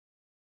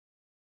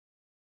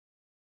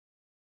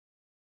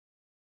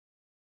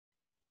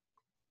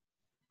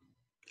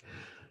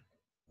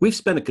We've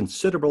spent a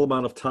considerable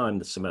amount of time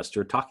this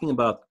semester talking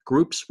about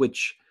groups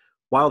which,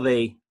 while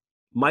they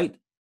might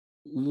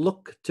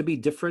look to be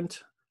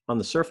different on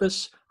the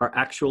surface, are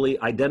actually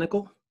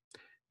identical.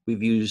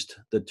 We've used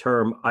the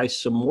term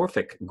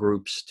isomorphic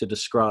groups to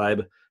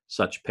describe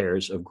such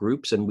pairs of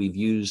groups, and we've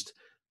used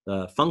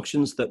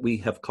functions that we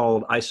have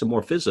called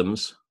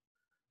isomorphisms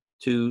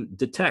to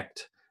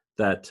detect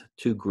that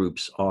two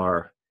groups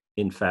are,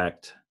 in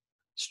fact,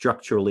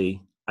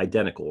 structurally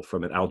identical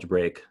from an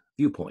algebraic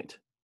viewpoint.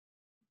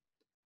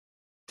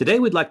 Today,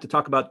 we'd like to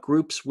talk about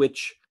groups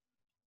which,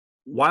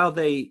 while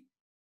they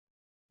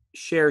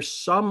share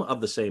some of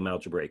the same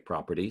algebraic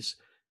properties,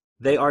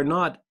 they are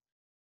not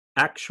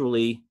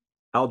actually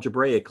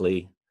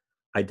algebraically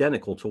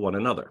identical to one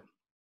another.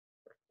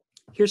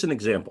 Here's an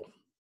example.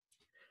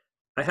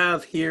 I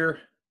have here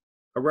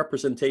a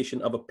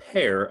representation of a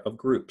pair of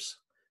groups.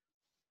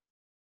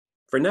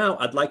 For now,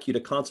 I'd like you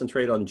to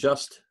concentrate on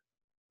just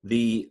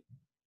the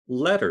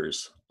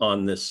letters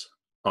on this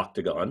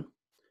octagon,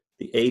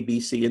 the A, B,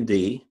 C, and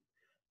D,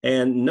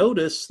 and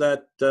notice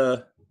that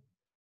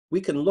we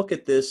can look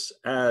at this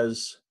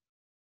as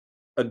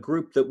a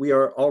group that we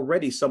are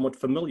already somewhat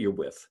familiar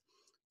with.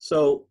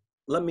 So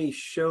let me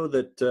show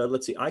that,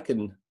 let's see, I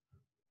can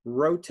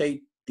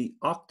rotate the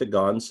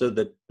octagon so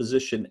that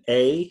position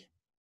A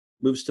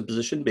moves to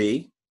position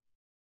B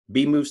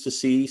moves to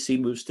C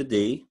moves to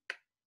D.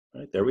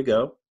 Right, there we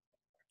go.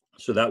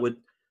 So that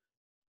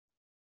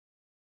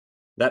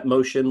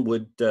motion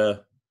would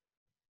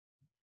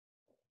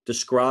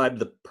describe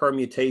the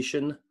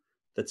permutation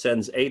that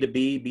sends A to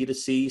B, B to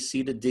C,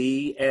 C to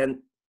D, and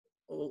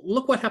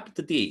look what happened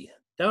to D.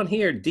 Down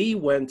here, D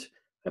went,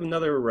 I have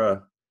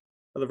another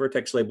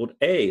vertex labeled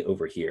A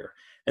over here,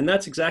 and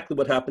that's exactly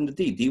what happened to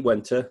D. D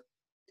went to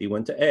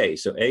A.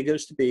 So A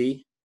goes to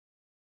B,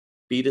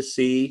 B to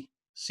C,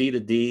 C to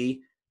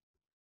D,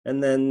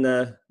 and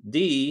then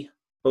D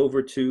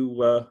over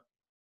to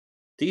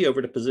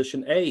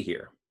position A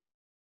here.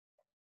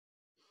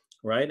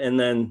 Right, and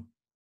then,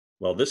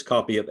 well, this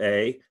copy of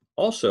A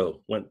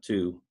also went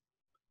to,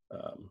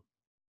 let's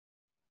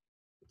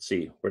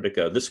see, where'd it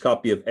go? This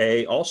copy of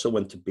A also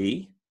went to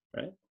B,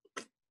 right?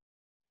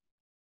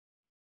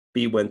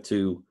 B went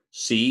to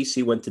C,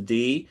 C went to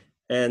D,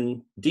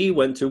 and D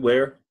went to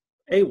where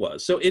A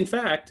was. So in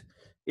fact,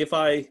 it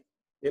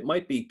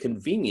might be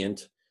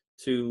convenient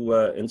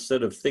to,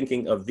 instead of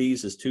thinking of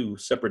these as two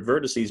separate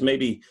vertices,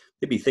 maybe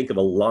think of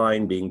a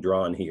line being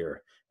drawn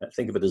here.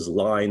 Think of it as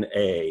line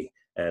A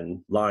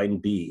and line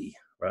B,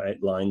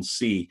 right? Line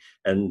C,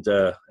 and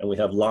we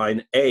have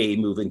line A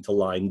moving to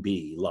line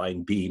B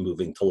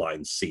moving to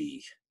line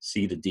C,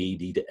 C to D,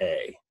 D to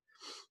A,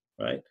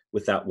 right?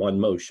 With that one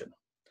motion,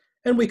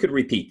 and we could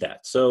repeat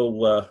that.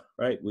 So,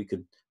 right, we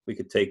could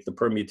take the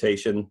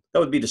permutation that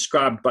would be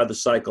described by the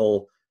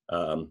cycle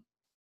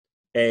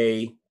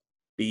A,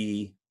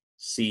 B,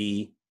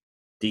 C,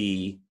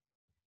 D,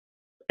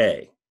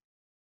 A.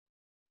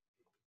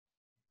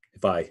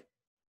 If I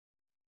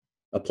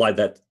apply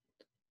that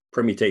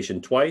permutation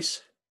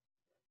twice,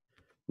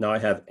 now I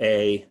have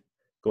A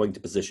going to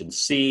position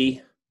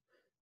C,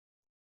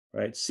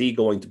 right? C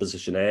going to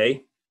position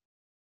A,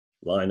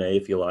 line A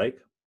if you like.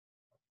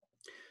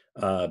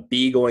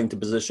 B going to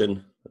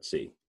position, let's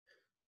see,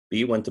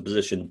 B went to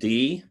position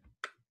D,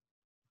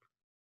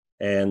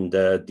 and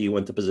D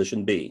went to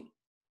position B,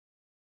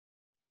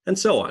 and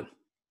so on.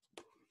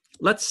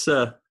 Let's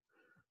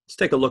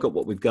take a look at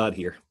what we've got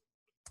here.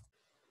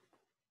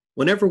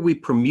 Whenever we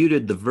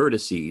permuted the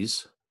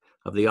vertices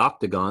of the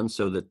octagon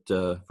so that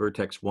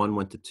vertex 1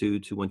 went to 2,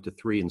 2 went to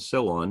 3, and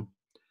so on,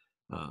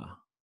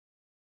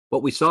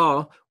 what we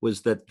saw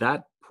was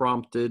that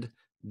prompted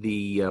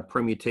the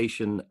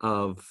permutation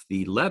of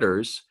the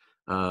letters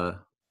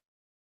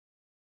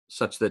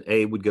such that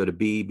A would go to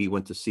B, B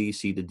went to C,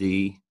 C to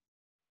D,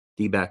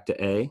 D back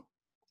to A.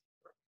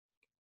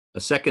 A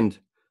second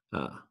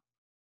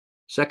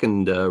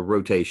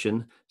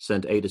rotation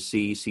sent A to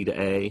C, C to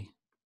A,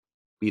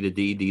 B to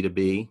D, D to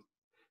B.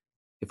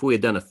 If we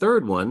had done a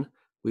third one,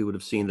 we would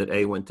have seen that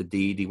A went to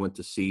D, D went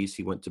to C,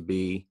 C went to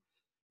B,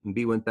 and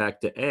B went back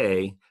to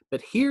A.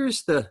 But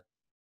here's the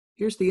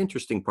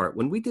interesting part.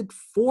 When we did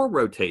 4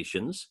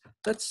 rotations,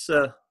 let's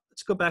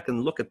go back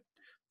and look at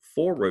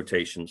 4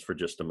 rotations for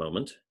just a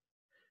moment.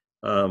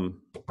 So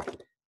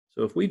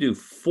if we do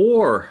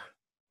 4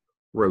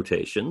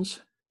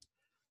 rotations,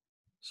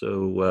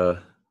 so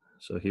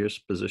here's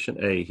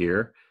position A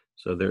here.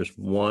 So there's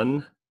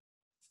 1,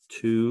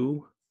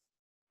 2,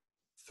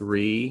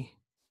 3,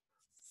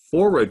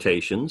 4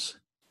 rotations.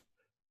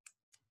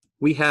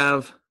 We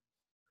have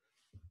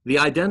the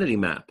identity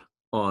map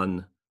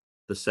on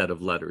the set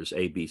of letters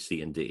A, B,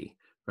 C, and D,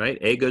 right?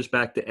 A goes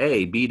back to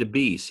A, B to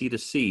B, C to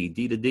C,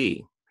 D to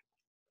D,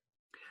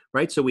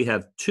 right? So we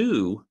have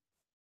 2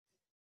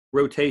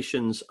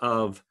 rotations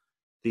of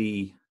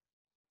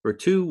or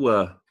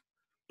 2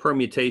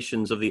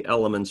 permutations of the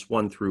elements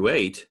 1 through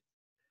 8,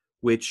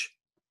 which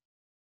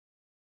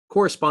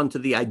correspond to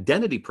the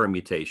identity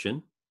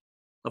permutation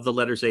of the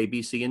letters A,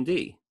 B, C, and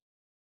D.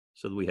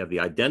 So we have the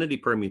identity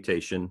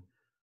permutation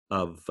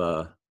of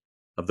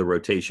of the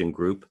rotation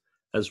group,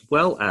 as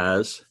well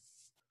as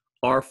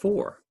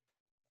R4,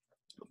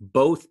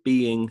 both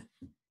being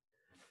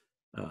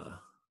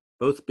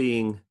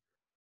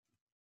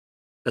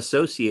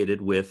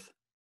associated with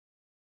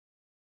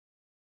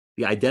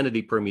the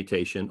identity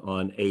permutation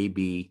on A,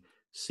 B,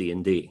 C,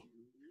 and D.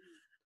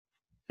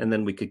 And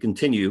then we could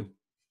continue.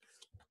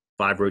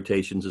 5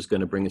 rotations is going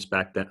to bring us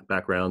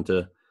back around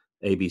to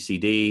A, B, C,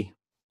 D.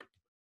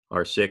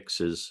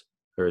 R6 is,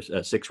 or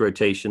 6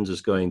 rotations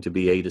is going to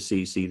be A to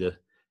C, C to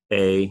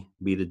A,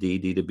 B to D,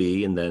 D to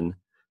B, and then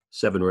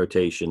 7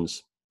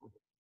 rotations,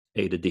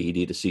 A to D,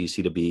 D to C,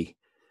 C to B,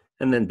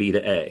 and then B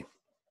to A.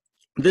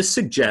 This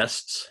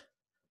suggests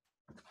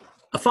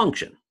a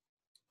function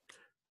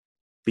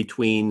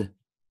between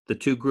the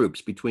two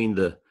groups, between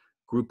the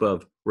group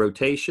of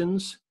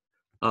rotations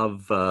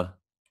of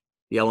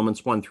the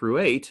elements 1 through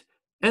 8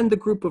 and the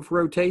group of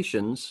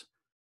rotations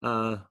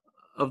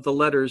of the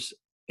letters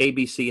A,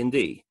 B, C, and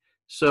D.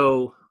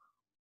 So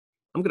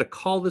I'm going to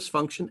call this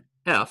function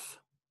f,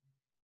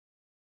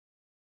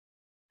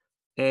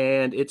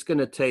 and it's going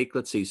to take,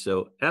 let's see,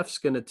 so f's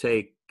going to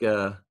take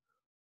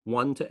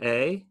 1 to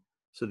A,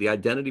 so the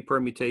identity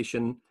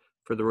permutation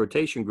for the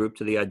rotation group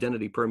to the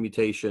identity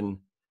permutation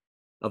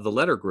of the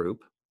letter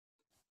group,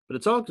 but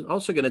it's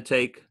also going to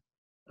take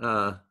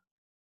 4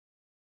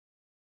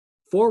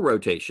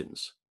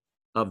 rotations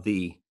of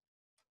the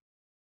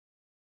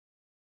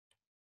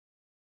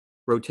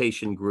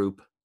rotation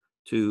group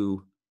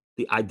to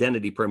the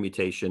identity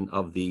permutation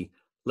of the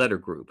letter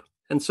group,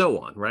 and so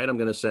on, right? I'm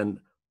going to send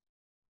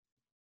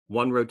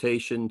 1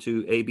 rotation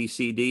to A, B,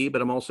 C, D,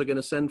 but I'm also going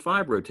to send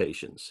 5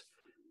 rotations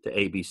to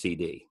A, B, C,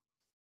 D,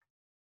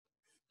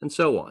 and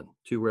so on.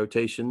 2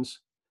 rotations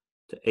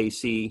to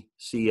AC,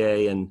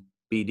 CA, and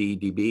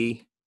BD,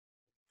 DB,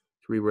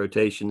 3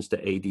 rotations to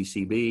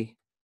ADCB,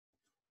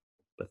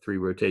 but 3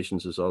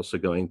 rotations is also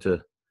going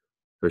to,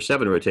 or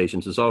 7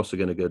 rotations is also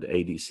going to go to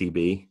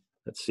ADCB.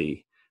 Let's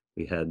see,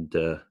 we had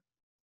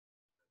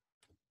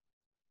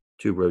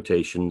 2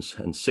 rotations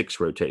and 6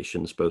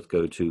 rotations both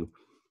go to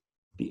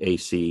the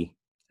AC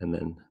and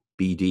then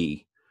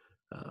BD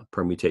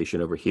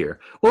permutation over here.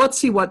 Well, let's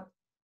see what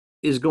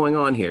is going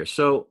on here.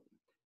 So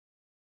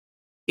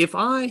if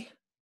let's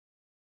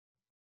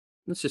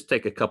just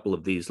take a couple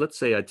of these. Let's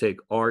say I take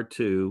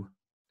R2,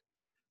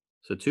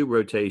 so 2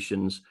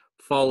 rotations,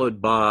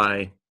 followed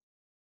by,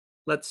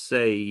 let's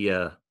say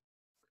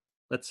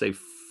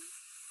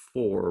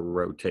 4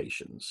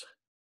 rotations.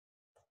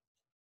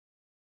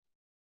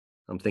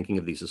 I'm thinking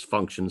of these as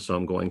functions, so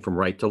I'm going from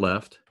right to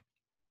left.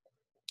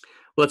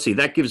 Well, let's see,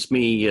 that gives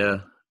me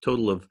a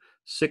total of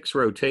 6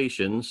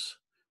 rotations,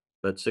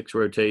 but 6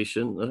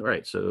 rotations, all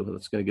right, so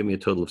that's going to give me a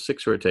total of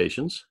 6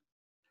 rotations.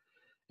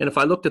 And if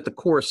I looked at the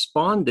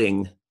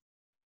corresponding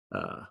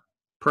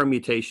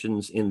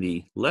permutations in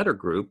the letter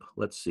group,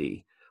 let's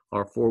see,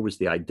 R4 was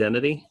the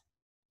identity.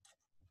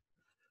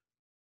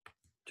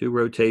 2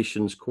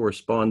 rotations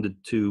corresponded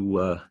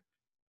to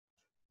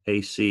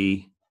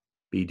AC,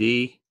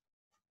 BD.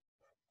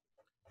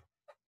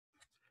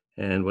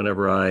 And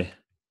whenever I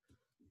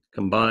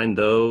combine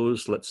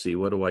those, let's see,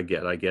 what do I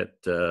get? I get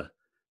A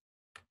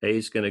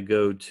is going to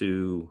go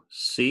to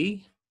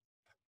C.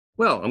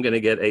 Well, I'm going to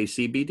get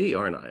ACBD,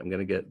 aren't I? I'm going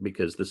to get,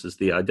 because this is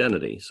the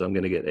identity, so I'm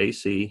going to get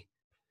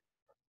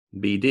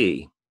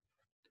ACBD.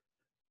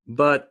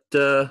 But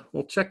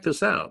we'll check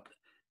this out.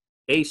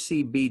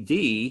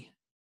 ACBD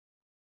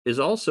is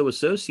also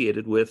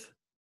associated with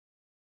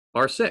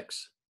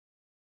R6.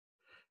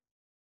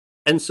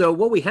 And so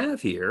what we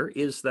have here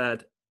is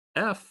that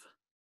F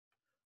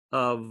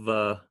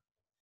of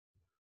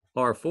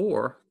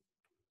R4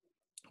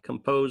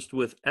 composed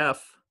with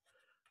F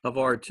of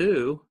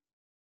R2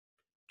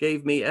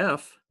 gave me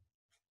F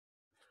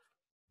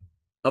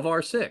of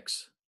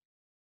R6.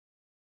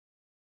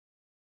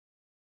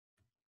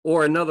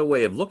 Or another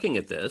way of looking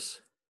at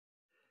this,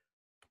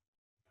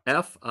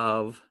 F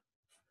of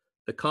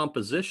the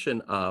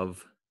composition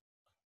of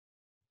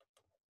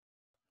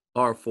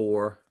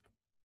R4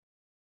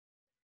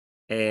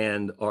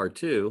 and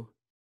R2,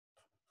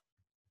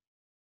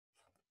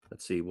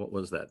 let's see, what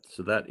was that?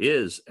 So that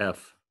is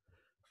F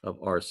of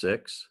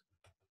R6,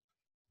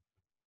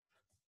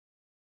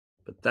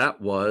 but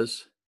that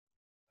was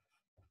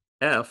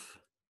F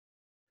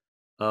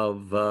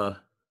of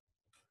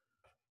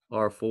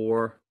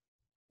R4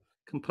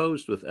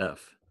 composed with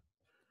F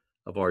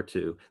of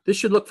R2. This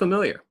should look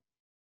familiar,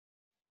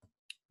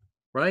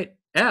 right?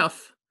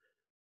 F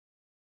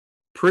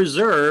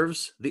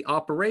preserves the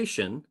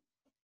operation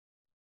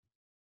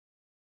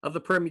of the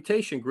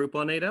permutation group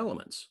on 8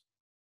 elements.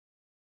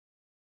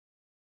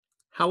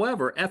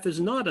 However, F is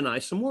not an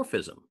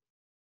isomorphism,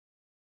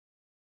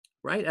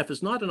 right? F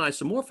is not an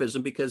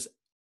isomorphism because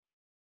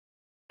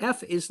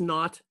F is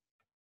not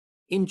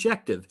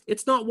injective.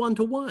 It's not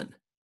one-to-one,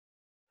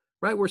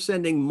 right? We're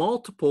sending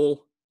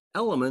multiple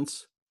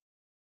elements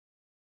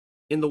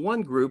in the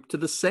one group to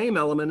the same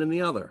element in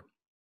the other.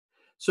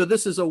 So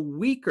this is a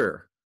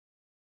weaker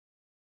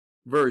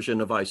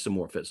version of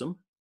isomorphism,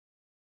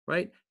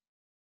 right?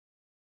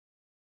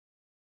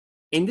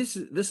 And this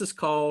is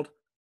called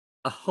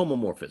a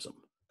homomorphism.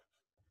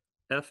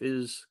 F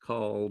is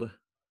called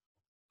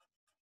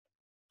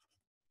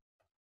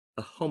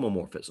a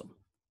homomorphism.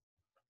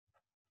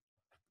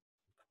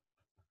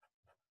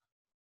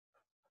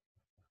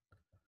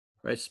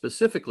 Right?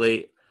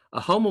 Specifically,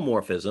 a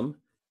homomorphism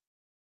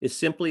is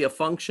simply a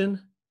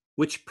function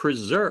which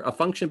a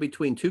function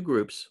between two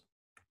groups,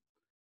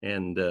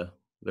 and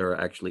there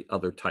are actually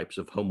other types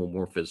of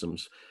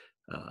homomorphisms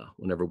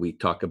whenever we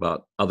talk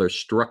about other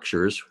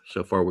structures.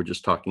 So far, we're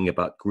just talking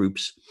about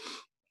groups.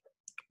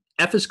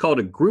 F is called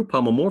a group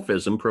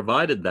homomorphism,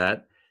 provided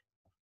that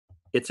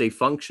it's a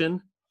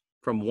function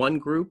from one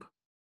group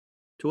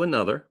to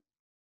another.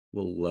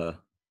 We'll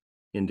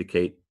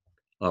indicate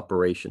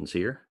operations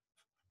here.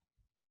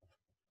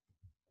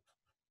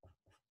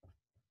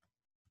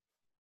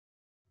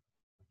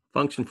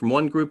 Function from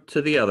one group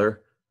to the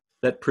other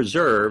that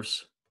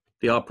preserves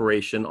the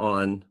operation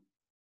on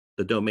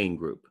the domain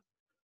group.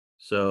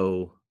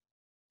 So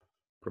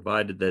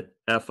provided that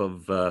f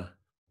of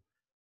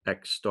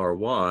x star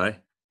y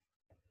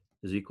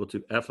is equal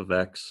to f of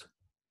x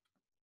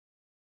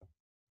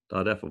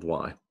dot f of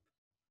y.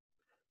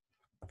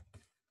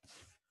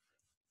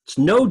 It's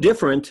no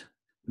different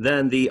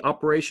than the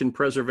operation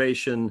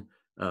preservation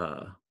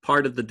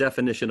part of the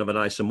definition of an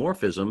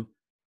isomorphism.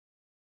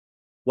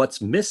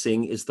 What's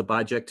missing is the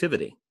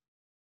bijectivity.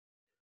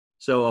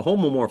 So a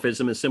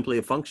homomorphism is simply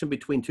a function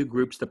between two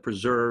groups that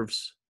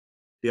preserves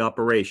the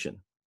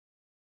operation.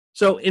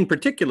 So in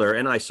particular,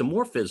 an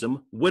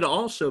isomorphism would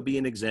also be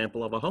an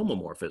example of a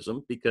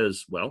homomorphism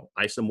because, well,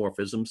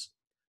 isomorphisms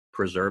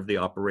preserve the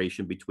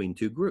operation between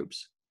two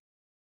groups.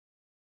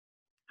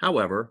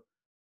 However,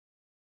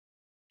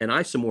 an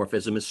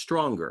isomorphism is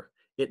stronger.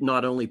 It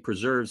not only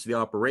preserves the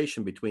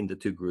operation between the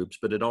two groups,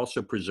 but it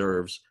also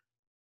preserves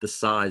the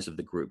size of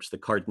the groups, the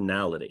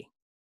cardinality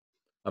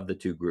of the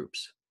two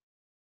groups.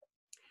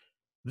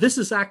 This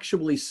is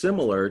actually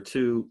similar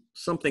to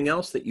something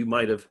else that you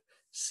might have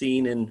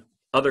seen in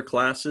other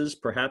classes,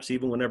 perhaps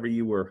even whenever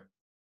you were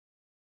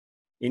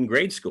in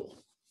grade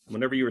school,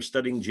 whenever you were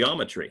studying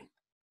geometry,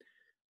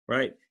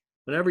 right?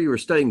 Whenever you were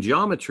studying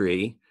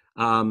geometry,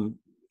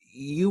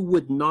 you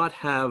would not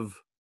have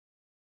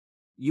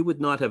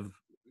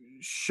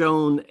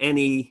shown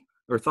any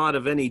or thought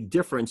of any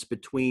difference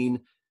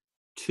between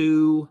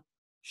two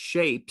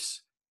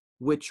shapes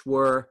which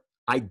were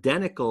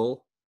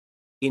identical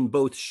in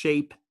both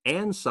shape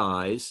and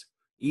size,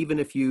 even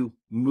if you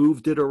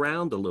moved it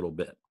around a little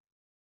bit.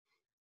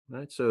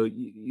 Right? So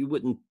you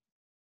wouldn't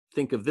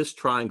think of this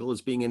triangle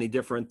as being any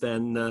different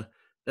than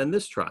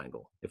this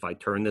triangle. If I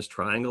turn this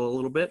triangle a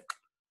little bit,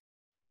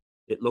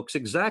 it looks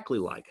exactly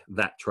like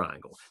that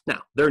triangle.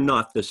 Now, they're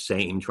not the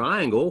same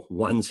triangle.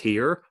 One's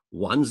here,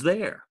 one's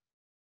there.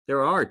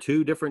 There are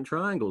two different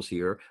triangles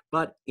here,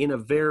 but in a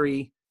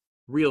very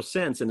real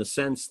sense, in a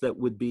sense that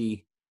would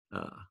be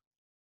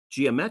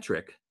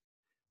geometric,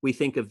 we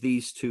think of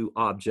these two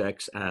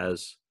objects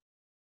as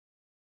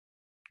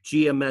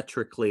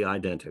geometrically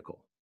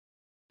identical,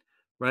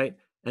 right?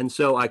 And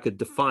so I could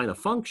define a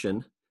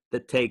function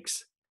that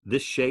takes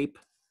this shape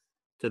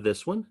to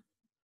this one,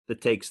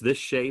 that takes this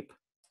shape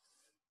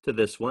to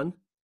this one.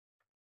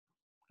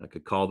 I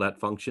could call that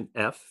function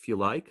f, if you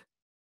like.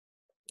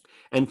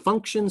 And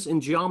functions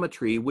in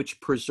geometry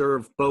which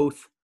preserve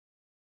both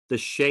the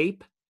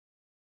shape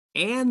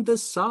and the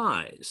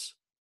size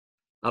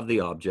of the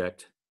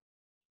object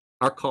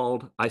are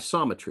called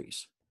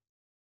isometries.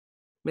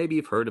 Maybe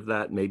you've heard of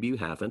that, maybe you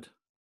haven't.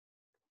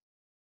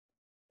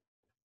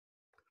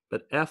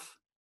 But f,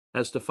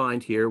 as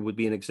defined here, would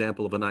be an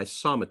example of an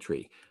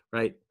isometry,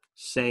 right?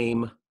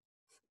 Same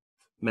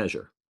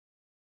measure.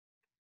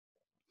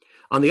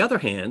 On the other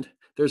hand,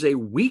 there's a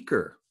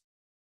weaker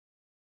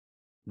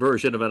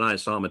version of an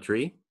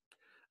isometry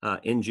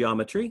in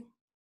geometry.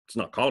 It's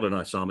not called an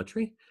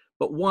isometry,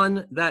 but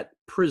one that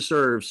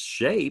preserves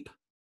shape,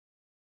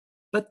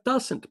 but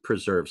doesn't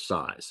preserve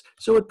size.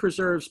 So it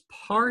preserves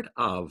part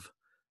of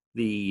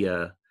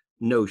the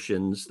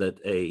notions that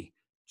a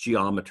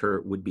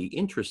geometer would be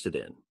interested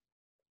in.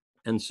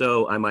 And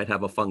so I might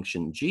have a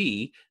function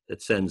g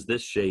that sends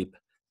this shape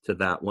to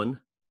that one,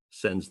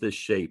 sends this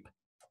shape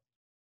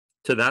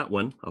to that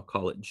one. I'll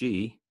call it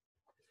g.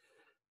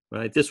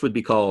 Right? This would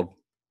be called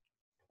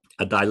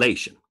a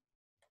dilation.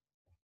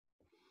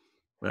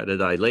 Right? A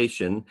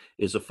dilation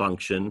is a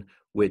function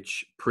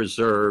which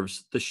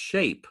preserves the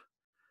shape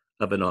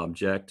of an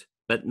object,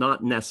 but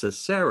not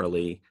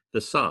necessarily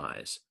the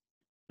size.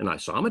 An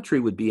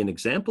isometry would be an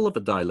example of a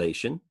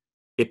dilation.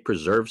 It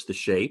preserves the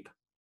shape,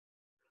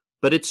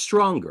 but it's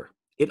stronger.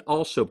 It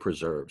also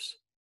preserves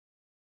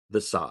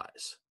the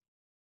size.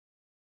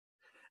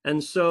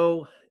 And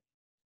so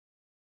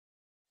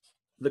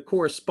the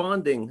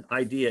corresponding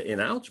idea in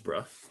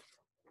algebra,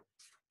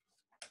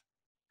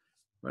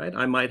 right?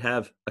 I might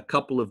have a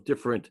couple of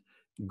different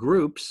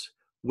groups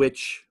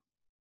which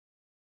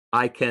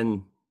I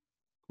can,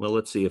 well,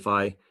 let's see, if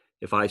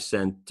I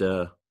sent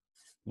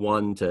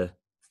 1 to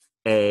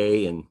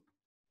A and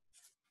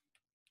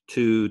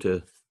 2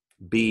 to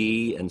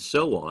B and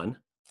so on,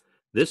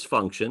 this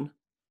function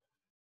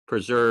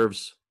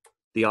preserves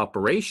the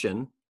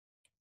operation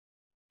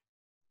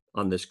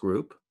on this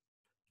group,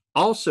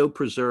 also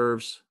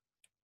preserves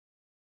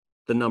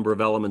the number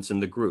of elements in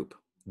the group.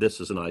 This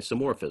is an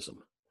isomorphism.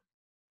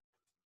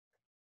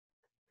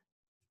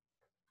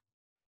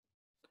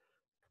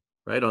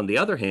 Right? On the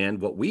other hand,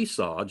 what we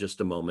saw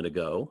just a moment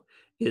ago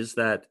is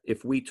that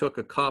if we took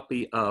a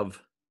copy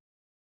of,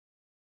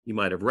 you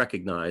might have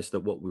recognized that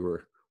what we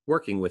were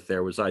working with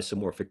there was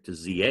isomorphic to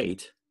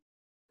Z8.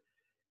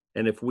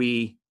 And if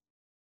we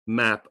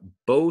map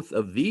both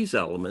of these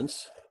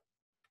elements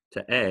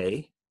to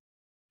A,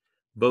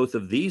 both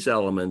of these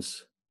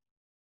elements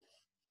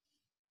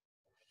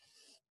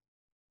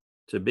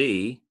to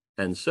B,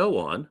 and so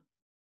on,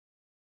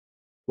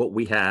 what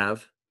we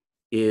have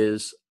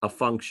is a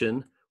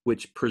function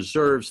which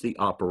preserves the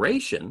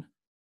operation,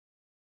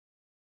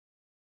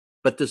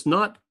 but does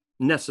not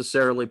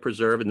necessarily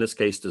preserve, in this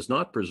case, does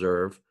not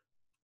preserve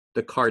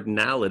the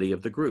cardinality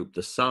of the group,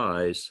 the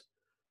size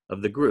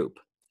of the group.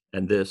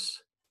 And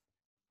this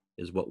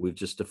is what we've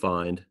just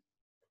defined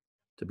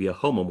to be a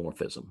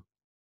homomorphism.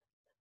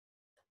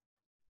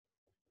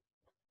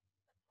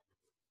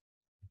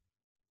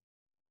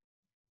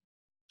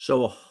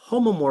 So a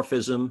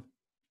homomorphism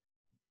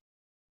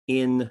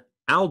in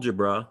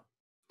algebra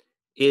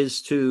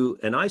is to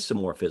an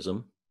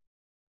isomorphism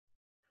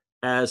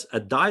as a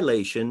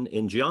dilation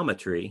in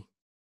geometry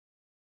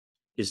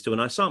is to an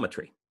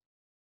isometry.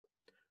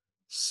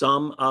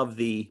 Some of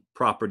the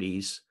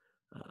properties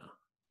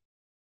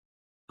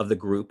of the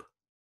group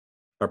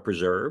are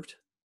preserved,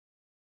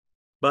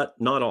 but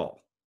not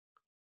all.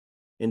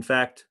 In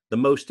fact, the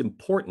most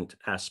important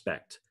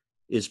aspect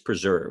is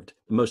preserved.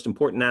 The most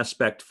important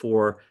aspect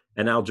for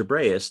an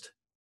algebraist,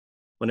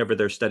 whenever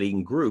they're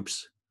studying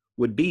groups,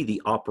 would be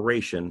the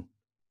operation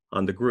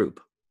on the group.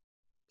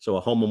 So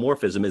a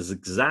homomorphism is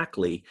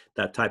exactly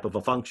that type of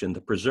a function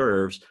that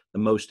preserves the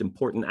most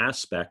important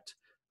aspect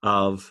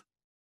of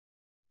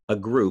a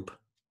group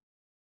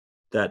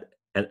that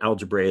an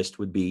algebraist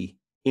would be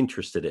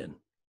interested in.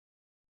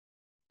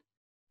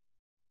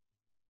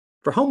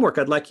 For homework,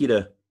 I'd like you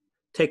to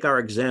take our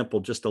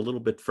example just a little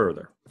bit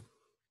further.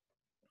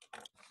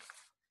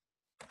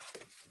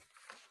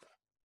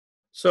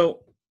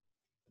 So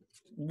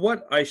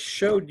what I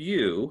showed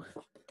you,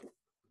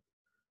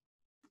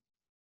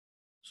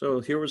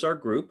 so here was our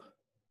group,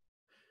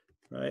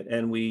 right?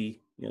 And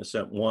we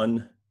sent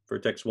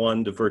vertex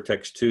 1 to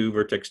vertex 2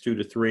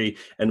 to 3,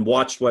 and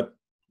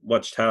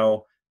watched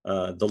how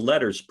the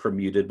letters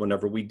permuted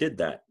whenever we did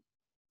that.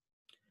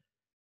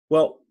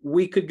 Well,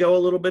 we could go a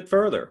little bit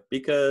further,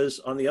 because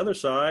on the other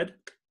side,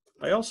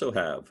 I also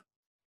have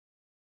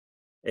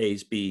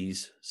A's,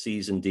 B's,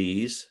 C's, and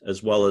D's,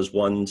 as well as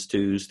 1s,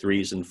 2s,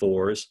 3s, and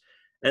 4s.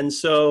 And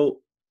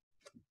so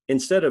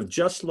instead of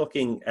just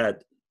looking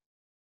at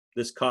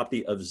this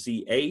copy of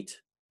Z8,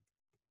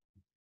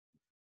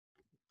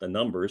 the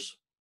numbers,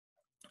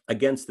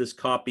 against this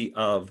copy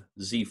of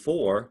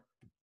Z4,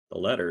 the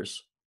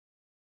letters,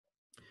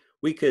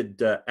 we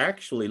could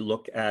actually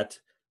look at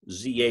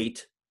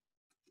Z8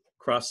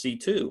 cross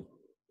Z2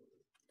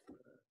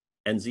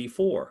 and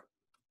Z4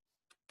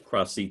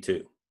 cross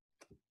Z2.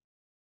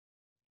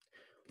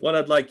 What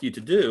I'd like you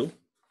to do,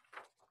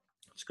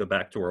 let's go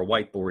back to our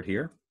whiteboard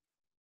here,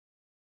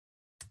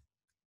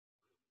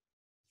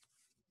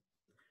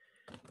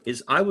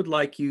 is I would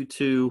like you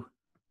to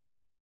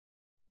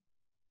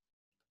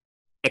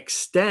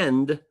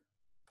extend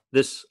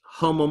this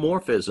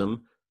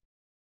homomorphism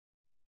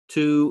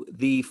to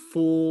the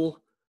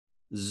full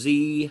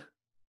Z8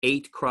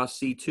 cross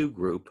Z2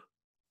 group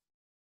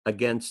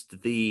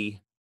against the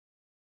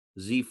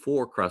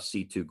Z4 cross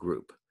Z2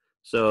 group.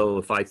 So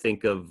if I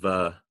think of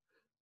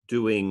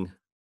doing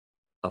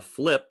a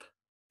flip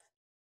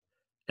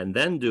and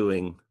then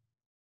doing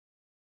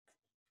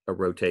a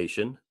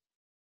rotation,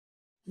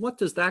 what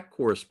does that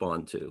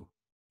correspond to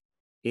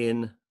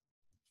in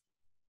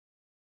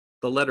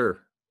the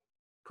letter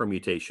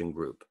permutation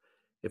group?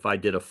 If I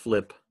did a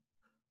flip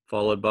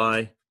followed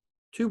by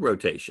 2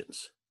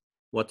 rotations,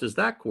 what does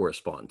that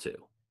correspond to?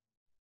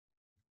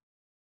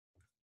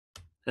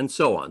 And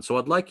so on. So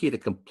I'd like you to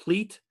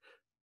complete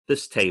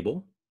this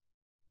table.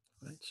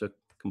 Right? So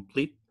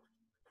complete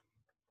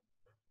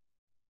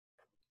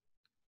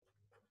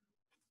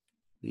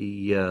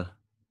the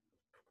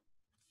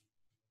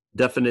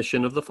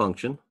definition of the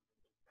function.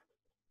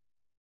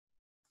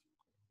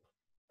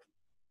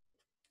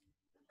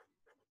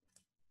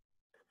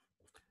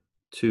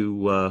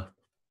 To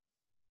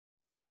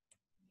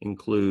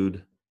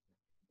include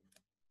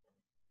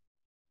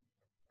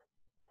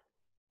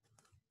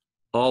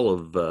all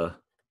of the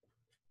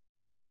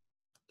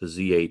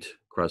Z8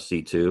 cross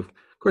Z2. Of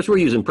course, we're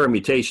using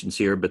permutations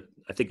here, but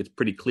I think it's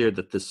pretty clear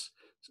that this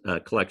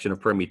collection of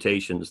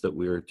permutations that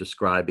we're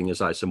describing is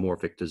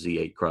isomorphic to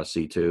Z8 cross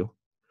Z2.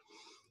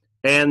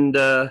 And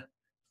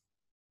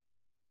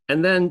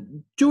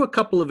then do a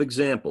couple of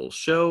examples.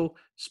 Show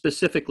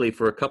specifically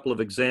for a couple of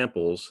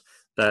examples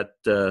that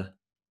that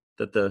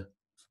the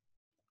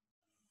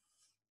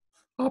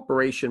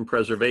operation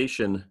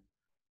preservation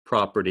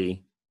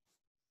property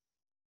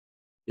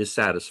is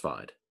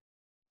satisfied.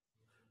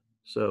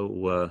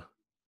 So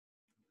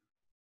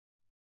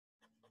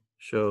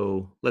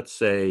show, let's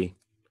say,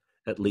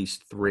 at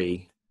least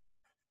 3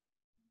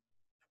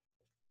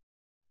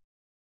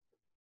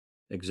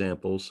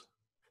 examples.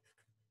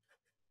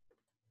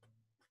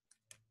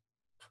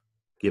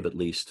 Give at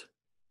least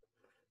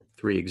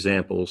 3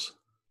 examples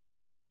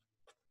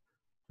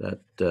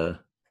that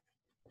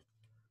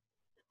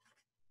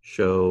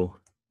show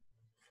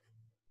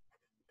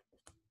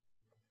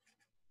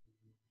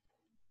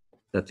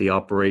that the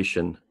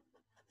operation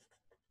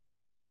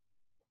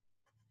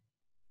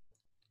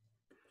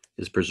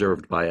is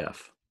preserved by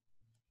F.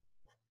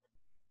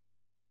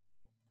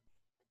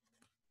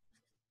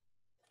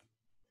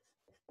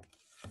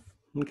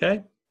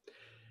 Okay,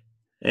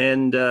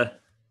 and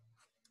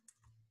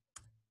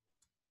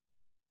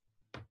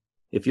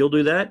if you'll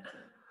do that,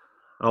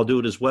 I'll do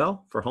it as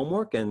well for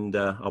homework, and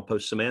I'll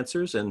post some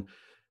answers and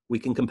we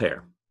can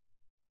compare.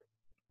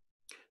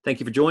 Thank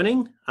you for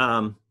joining.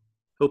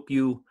 Hope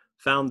you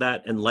found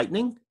that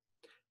enlightening,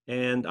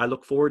 and I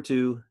look forward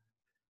to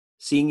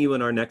seeing you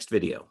in our next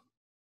video.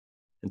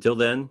 Until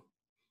then,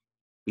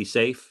 be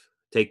safe,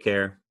 take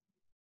care.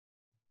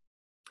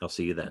 I'll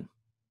see you then.